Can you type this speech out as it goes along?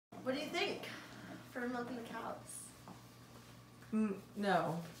What do you think for milking the cows?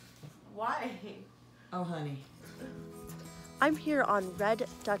 No. Why? Oh, honey. I'm here on Red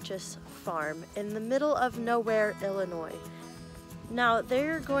Dutchess Farm in the middle of nowhere, Illinois. Now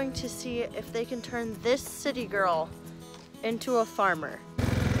they're going to see if they can turn this city girl into a farmer.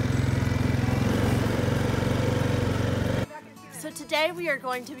 So today we are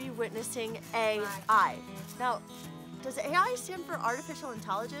going to be witnessing AI. Now, does AI stand for artificial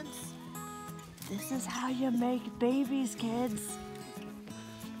intelligence? This is how you make babies, kids.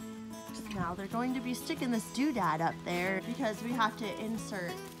 Now they're going to be sticking this doodad up there because we have to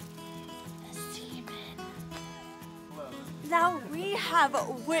insert the semen. Now we have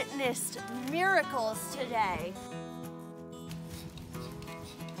witnessed miracles today.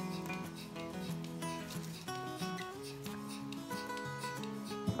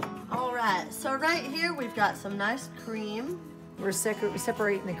 All right, so right here we've got some nice cream. We're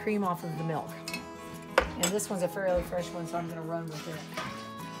separating the cream off of the milk. And this one's a fairly fresh one, so I'm gonna run with it.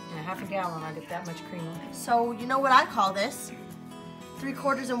 In a half a gallon, I get that much cream on it. So you know what I call this?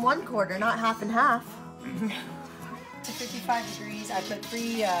 3/4 and 1/4, not half and half. To 55 degrees, I put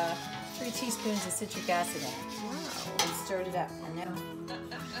three teaspoons of citric acid in it. Wow. And stirred it up. And then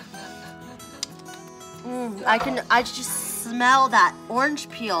I just smell that orange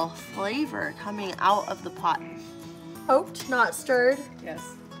peel flavor coming out of the pot. Poked, not stirred.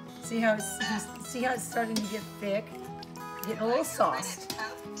 yes. See how it's starting to get thick? Getting a little sauced.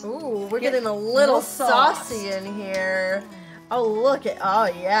 Ooh, we're getting a little saucy in here. Oh, look at, oh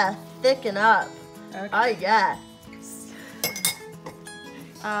yeah, thicken up. Okay. Oh yeah.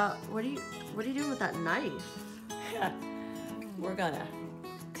 What are you doing with that knife? We're gonna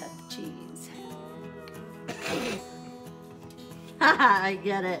cut the cheese. I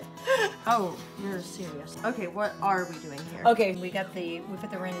get it. Oh, you're serious. Okay, what are we doing here? Okay, we put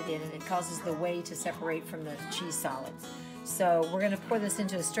the rennet in, and it causes the whey to separate from the cheese solids. So we're gonna pour this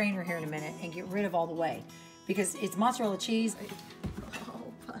into a strainer here in a minute and get rid of all the whey, because it's mozzarella cheese.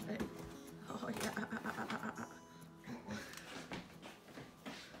 Oh, buddy. Oh, yeah.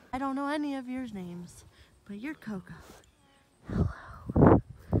 I don't know any of your names, but you're Coco. Hello.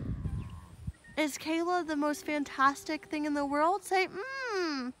 Is Kayla the most fantastic thing in the world? Say,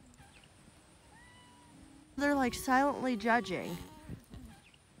 They're like silently judging.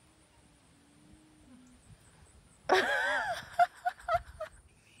 That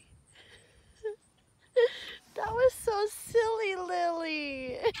was so silly,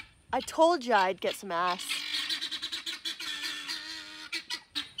 Lily. I told you I'd get some ass.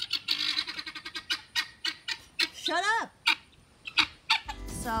 Shut up.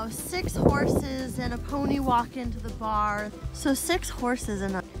 So 6 horses and a pony walk into the bar. So 6 horses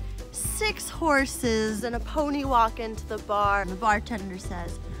and a pony walk into the bar. And the bartender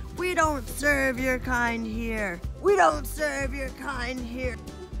says, "We don't serve your kind here. We don't serve your kind here."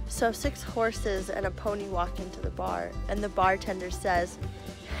 So 6 horses and a pony walk into the bar, and the bartender says,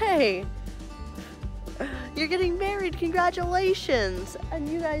 "Hey, you're getting married, congratulations. And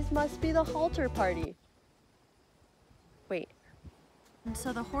you guys must be the halter party." Wait. And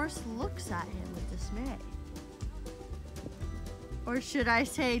so the horse looks at him with dismay. Or should I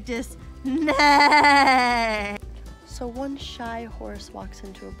say dismay? So one shy horse walks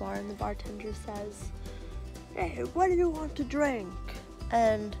into a bar and the bartender says, "Hey, what do you want to drink?"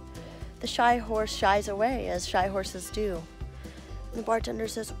 And the shy horse shies away, as shy horses do. And the bartender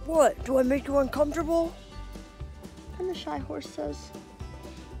says, "What, do I make you uncomfortable?" And the shy horse says,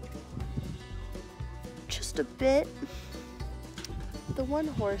 "Just a bit." The one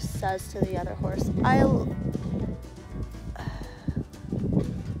horse says to the other horse,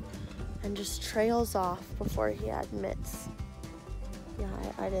 and just trails off before he admits, yeah,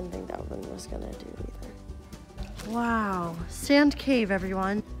 I didn't think that one was gonna do either. Wow, sand cave,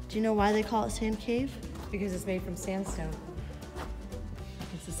 everyone. Do you know why they call it sand cave? Because it's made from sandstone.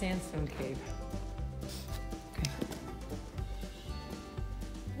 It's a sandstone cave.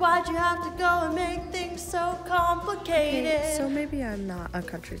 Why'd you have to go and make things so complicated? Okay, so maybe I'm not a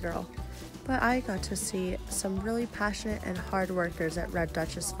country girl, but I got to see some really passionate and hard workers at Red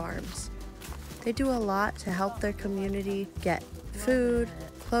Dutchess Farms. They do a lot to help their community get food,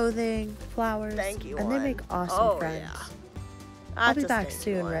 clothing, flowers, Thank you, and they one. make awesome friends. Yeah. I'll be That's a back stanky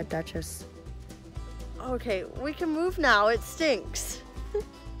soon, one. Red Dutchess. Okay, we can move now. It stinks.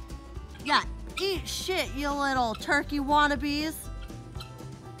 Yeah, eat shit, you little turkey wannabes.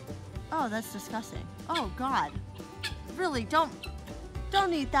 Oh, that's disgusting. Oh, God. Really, don't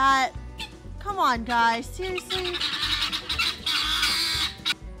eat that. Come on, guys. Seriously?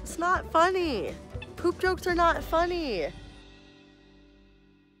 It's not funny. Poop jokes are not funny.